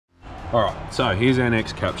All right, so here's our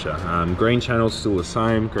next capture. Green channel's still the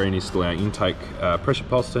same. Green is still our intake pressure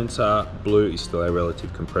pulse sensor. Blue is still our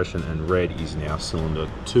relative compression, and red is now cylinder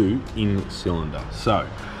 2 in cylinder. So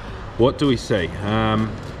what do we see?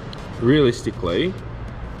 Realistically,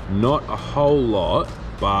 not a whole lot,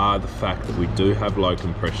 bar the fact that we do have low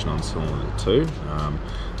compression on cylinder 2.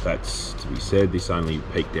 That's to be said, this only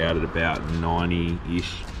peaked out at about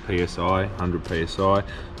 90-ish PSI, 100 PSI.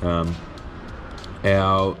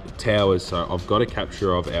 Our towers, so I've got a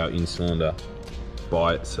capture of our in-cylinder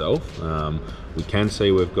by itself. We can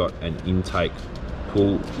see we've got an intake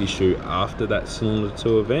pull issue after that cylinder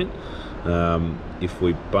 2 event. If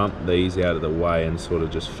we bump these out of the way and sort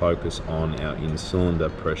of just focus on our in-cylinder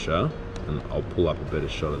pressure, and I'll pull up a better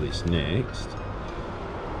shot of this next.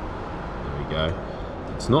 There we go.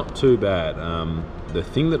 It's not too bad. The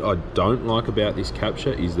thing that I don't like about this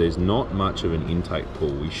capture is there's not much of an intake pull.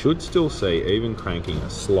 We should still see, even cranking, a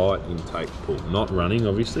slight intake pull. Not running,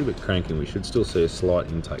 obviously, but cranking, we should still see a slight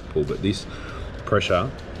intake pull. But this pressure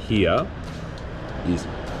here is,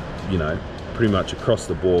 you know, pretty much across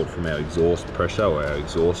the board from our exhaust pressure or our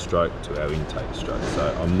exhaust stroke to our intake stroke.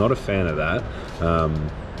 So I'm not a fan of that.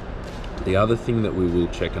 The other thing that we will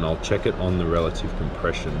check, and I'll check it on the relative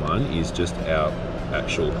compression one, is just our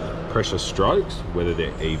actual pressure strokes, whether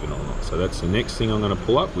they're even or not. So that's the next thing I'm going to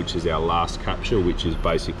pull up, which is our last capture, which is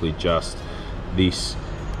basically just this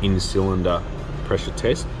in-cylinder pressure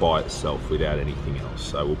test by itself without anything else.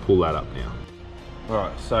 So we'll pull that up now. All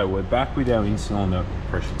right, so we're back with our in-cylinder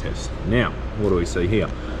pressure test. Now, what do we see here?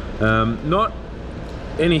 Not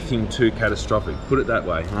anything too catastrophic, put it that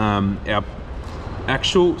way. Our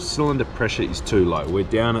actual cylinder pressure is too low. We're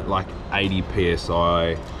down at like 80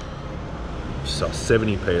 PSI, so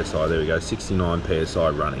 70 PSI, there we go, 69 PSI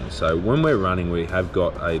running. So when we're running, we have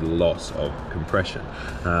got a loss of compression.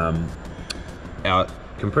 Our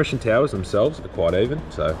compression towers themselves are quite even,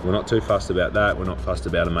 so we're not too fussed about that. We're not fussed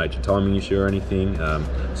about a major timing issue or anything.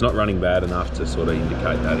 It's not running bad enough to sort of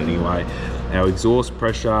indicate that anyway. Our exhaust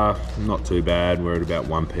pressure, not too bad. We're at about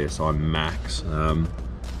 1 PSI max.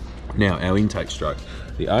 Now, our intake stroke.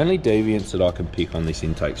 The only deviance that I can pick on this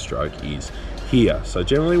intake stroke is here. So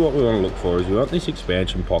generally what we want to look for is we want this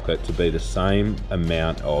expansion pocket to be the same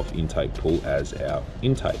amount of intake pull as our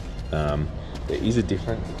intake. There is a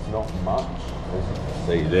difference, it's not much. As you can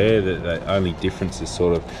see there, the only difference is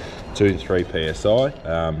sort of 2 to 3 PSI,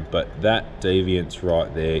 but that deviance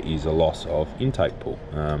right there is a loss of intake pull.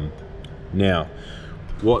 Now,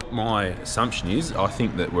 what my assumption is, I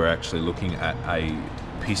think that we're actually looking at a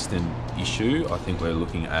piston issue. I think we're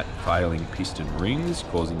looking at failing piston rings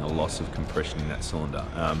causing a loss of compression in that cylinder.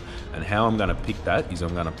 And how I'm going to pick that is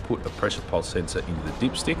I'm going to put a pressure pulse sensor into the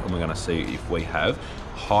dipstick, and we're going to see if we have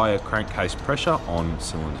higher crankcase pressure on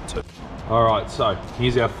cylinder 2. Alright, so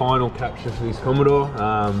here's our final capture for this Commodore.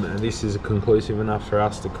 This is conclusive enough for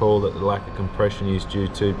us to call that the lack of compression is due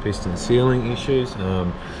to piston sealing issues.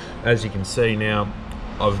 As you can see now,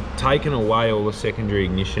 I've taken away all the secondary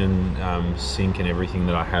ignition sync and everything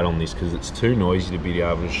that I had on this because it's too noisy to be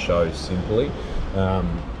able to show simply.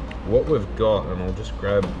 What we've got, and I'll just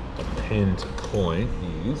grab a pen to point,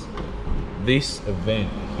 is this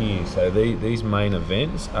event here. So these main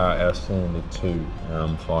events are our cylinder 2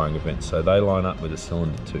 firing events. So they line up with the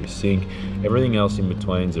cylinder 2 sync. Everything else in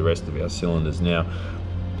between is the rest of our cylinders. Now,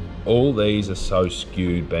 all these are so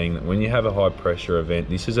skewed, being that when you have a high pressure event,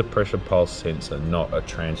 this is a pressure pulse sensor, not a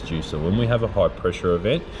transducer. When we have a high pressure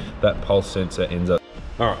event, that pulse sensor ends up.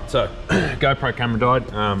 All right, so GoPro camera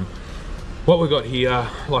died. What we've got here,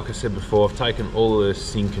 like I said before, I've taken all of the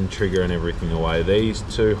sync and trigger and everything away. These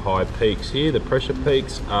two high peaks here, the pressure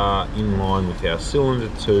peaks, are in line with our cylinder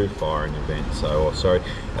 2 firing event. So,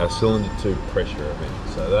 our cylinder 2 pressure event.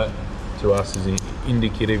 So that to us is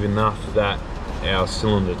indicative enough that our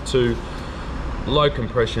cylinder 2 low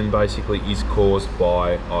compression basically is caused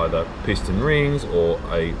by either piston rings or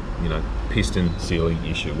a piston sealing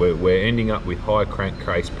issue. We're ending up with high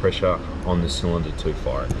crankcase pressure on the cylinder 2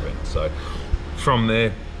 firing event. So from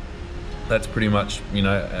there, that's pretty much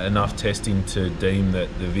enough testing to deem that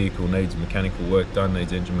the vehicle needs mechanical work done,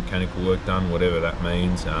 needs engine mechanical work done, whatever that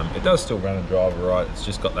means. It does still run and drive all right. It's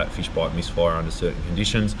just got that fish bite misfire under certain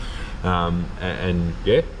conditions. And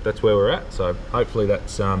yeah, that's where we're at. So hopefully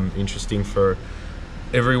that's interesting for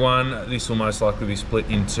everyone. This will most likely be split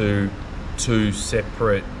into 2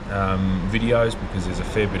 separate videos because there's a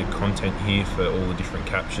fair bit of content here for all the different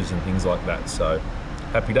captures and things like that. So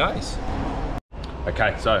happy days.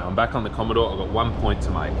 Okay, so I'm back on the Commodore. I've got one point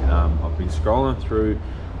to make. I've been scrolling through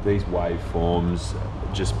these waveforms,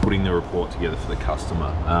 just putting the report together for the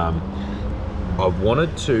customer. I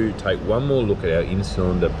wanted to take one more look at our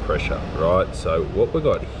in-cylinder pressure, right? So what we've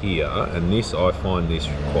got here, and this, I find this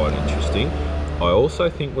quite interesting. I also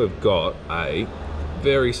think we've got a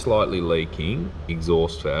very slightly leaking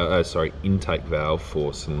exhaust valve, intake valve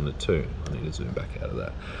for cylinder 2. I need to zoom back out of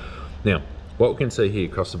that. Now, what we can see here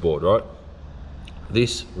across the board, right?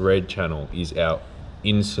 This red channel is our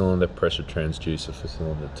in-cylinder pressure transducer for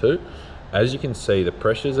cylinder 2. As you can see, the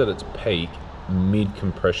pressure's at its peak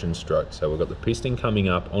mid-compression stroke. So we've got the piston coming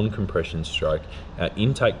up on compression stroke. Our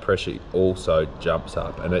intake pressure also jumps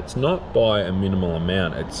up, and it's not by a minimal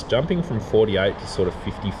amount. It's jumping from 48 to sort of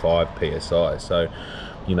 55 psi. So,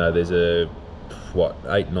 you know, there's a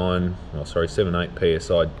 7, 8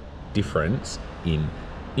 psi difference in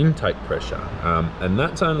intake pressure, and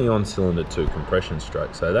that's only on cylinder 2 compression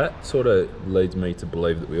stroke. So that sort of leads me to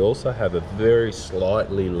believe that we also have a very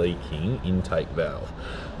slightly leaking intake valve,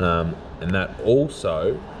 and that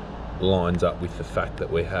also lines up with the fact that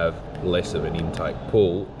we have less of an intake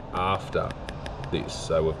pull after this.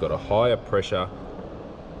 So we've got a higher pressure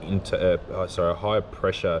a higher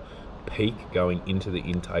pressure peak going into the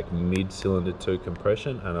intake mid cylinder 2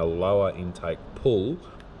 compression, and a lower intake pull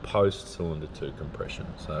post cylinder 2 compression.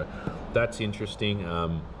 So that's interesting.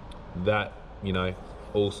 That, you know,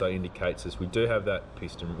 also indicates us we do have that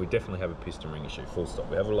piston, we definitely have a piston ring issue, full stop.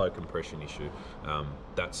 We have a low compression issue,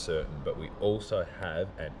 that's certain, but we also have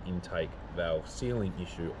an intake valve sealing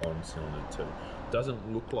issue on cylinder 2.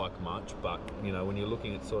 Doesn't look like much, but you know, when you're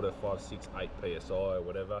looking at sort of 5, 6, 8 psi or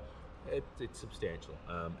whatever, it's substantial,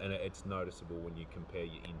 and it's noticeable when you compare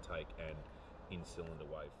your intake and in-cylinder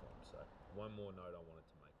waveform. So one more note I want to